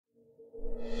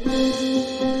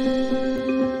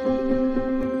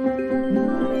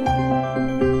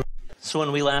So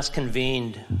when we last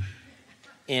convened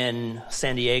in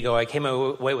San Diego, I came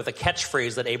away with a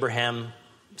catchphrase that Abraham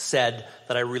said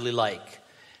that I really like.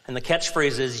 And the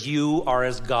catchphrase is, "You are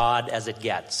as God as it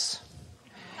gets."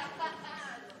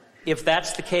 If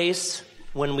that's the case,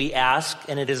 when we ask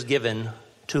and it is given,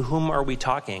 to whom are we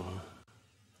talking?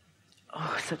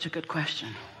 Oh, such a good question.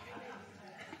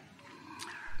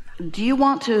 Do you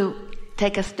want to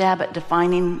take a stab at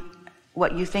defining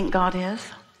what you think God is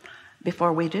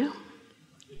before we do?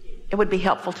 It would be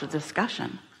helpful to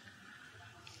discussion.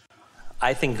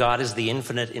 I think God is the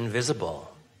infinite invisible.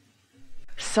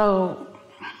 So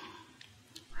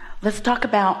let's talk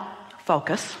about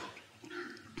focus.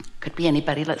 Could be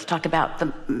anybody. Let's talk about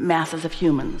the masses of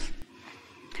humans.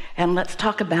 And let's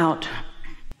talk about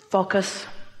focus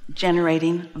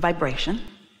generating vibration,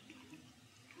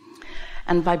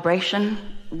 and vibration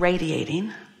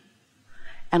radiating,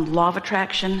 and law of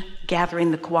attraction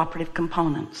gathering the cooperative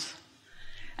components.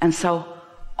 And so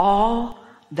all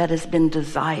that has been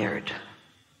desired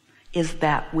is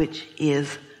that which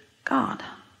is God.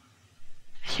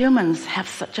 Humans have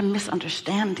such a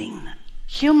misunderstanding.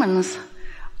 Humans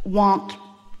want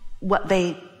what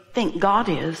they think God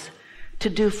is to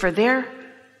do for their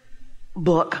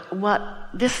book what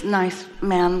this nice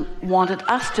man wanted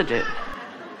us to do.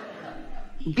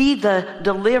 Be the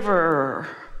deliverer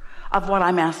of what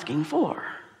I'm asking for.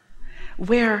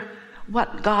 Where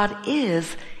what God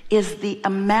is the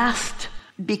amassed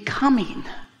becoming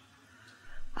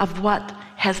of what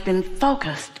has been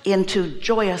focused into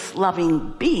joyous,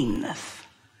 loving beingness.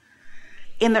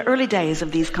 In the early days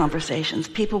of these conversations,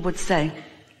 people would say,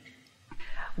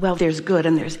 well, there's good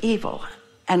and there's evil.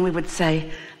 And we would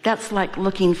say, that's like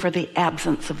looking for the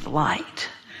absence of light.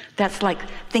 That's like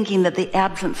thinking that the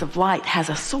absence of light has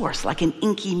a source, like an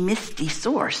inky, misty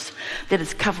source that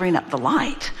is covering up the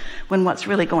light, when what's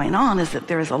really going on is that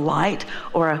there is a light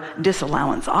or a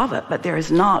disallowance of it, but there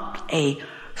is not a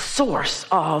source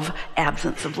of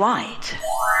absence of light.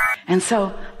 And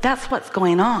so that's what's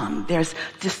going on. There's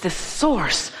just this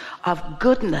source of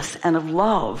goodness and of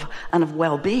love and of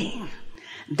well-being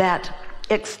that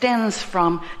extends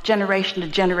from generation to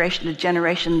generation to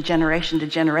generation, generation to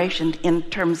generation in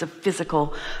terms of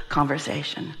physical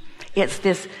conversation. It's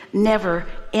this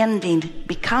never-ending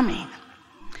becoming.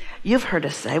 You've heard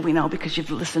us say, we know because you've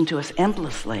listened to us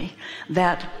endlessly,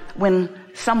 that when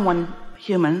someone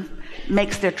human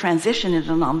makes their transition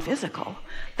into non-physical,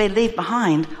 they leave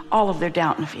behind all of their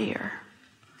doubt and fear.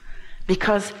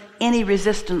 Because any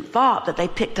resistant thought that they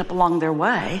picked up along their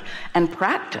way and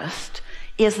practiced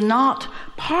is not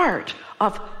part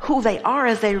of who they are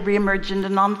as they reemerge into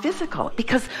non-physical.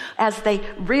 Because as they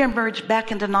reemerge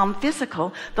back into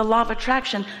non-physical, the law of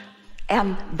attraction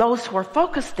and those who are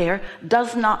focused there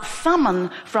does not summon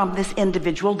from this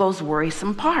individual those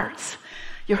worrisome parts.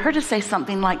 You heard us say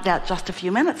something like that just a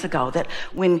few minutes ago, that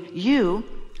when you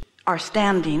are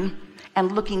standing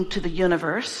and looking to the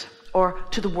universe or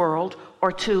to the world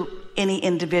or to any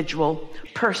individual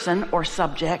person or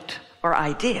subject or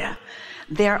idea,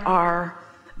 there are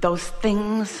those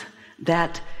things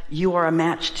that you are a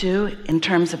match to in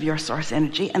terms of your source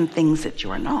energy and things that you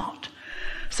are not.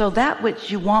 So that which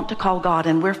you want to call God,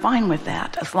 and we're fine with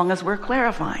that as long as we're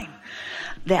clarifying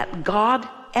that God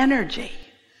energy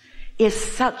is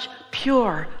such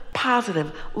pure,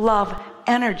 positive love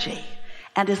energy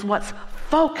and is what's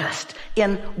focused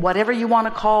in whatever you want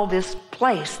to call this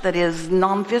place that is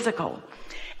non-physical.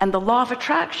 And the law of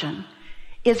attraction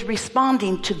is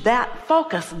responding to that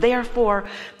focus. Therefore,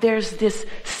 there's this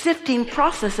sifting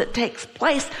process that takes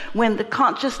place when the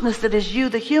consciousness that is you,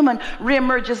 the human,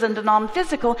 reemerges into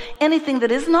non-physical. Anything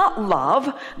that is not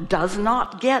love does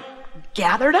not get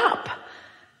gathered up.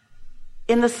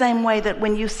 In the same way that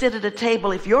when you sit at a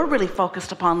table, if you're really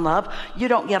focused upon love, you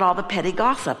don't get all the petty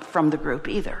gossip from the group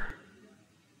either.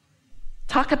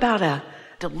 Talk about a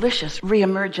delicious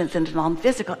reemergence into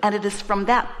non-physical, and it is from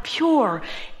that pure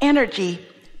energy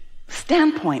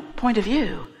standpoint, point of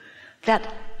view,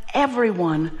 that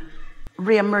everyone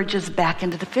reemerges back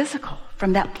into the physical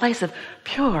from that place of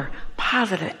pure,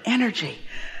 positive energy.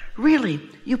 Really,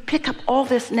 you pick up all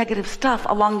this negative stuff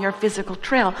along your physical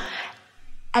trail,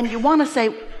 and you want to say,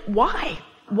 why?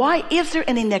 Why is there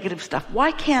any negative stuff?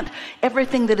 Why can't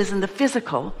everything that is in the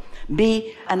physical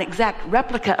be an exact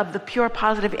replica of the pure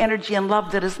positive energy and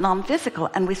love that is non-physical?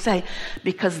 And we say,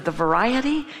 because the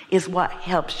variety is what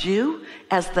helps you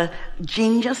as the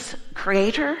genius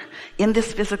creator in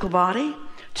this physical body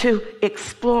to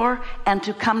explore and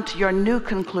to come to your new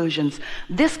conclusions.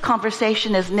 This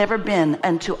conversation has never been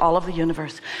into all of the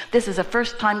universe. This is a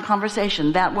first-time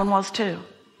conversation. That one was too.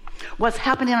 What's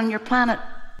happening on your planet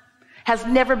Has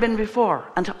never been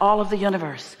before unto all of the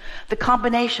universe. The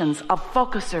combinations of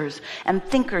focusers and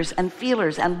thinkers and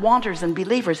feelers and wanters and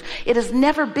believers, it has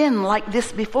never been like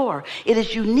this before. It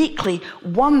is uniquely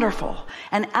wonderful.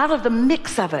 And out of the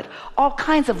mix of it, all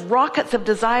kinds of rockets of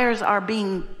desires are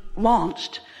being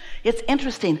launched. It's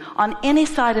interesting. On any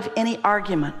side of any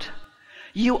argument,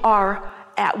 you are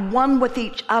at one with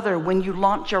each other when you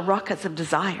launch your rockets of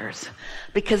desires,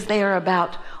 because they are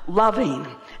about loving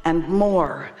and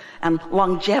more and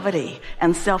longevity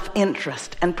and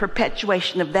self-interest and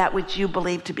perpetuation of that which you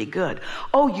believe to be good.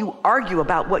 Oh, you argue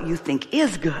about what you think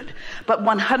is good, but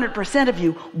 100% of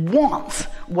you wants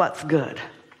what's good.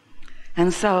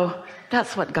 And so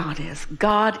that's what God is.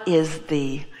 God is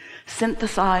the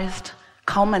synthesized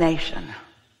culmination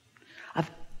of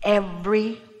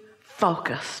every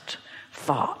focused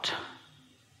thought.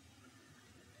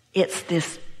 It's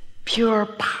this pure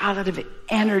positive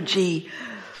energy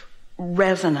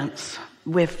resonance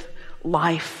with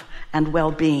life and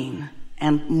well-being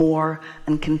and more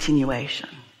and continuation.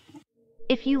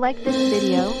 If you like this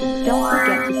video, don't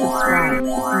forget to subscribe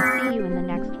and see you in the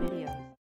next one.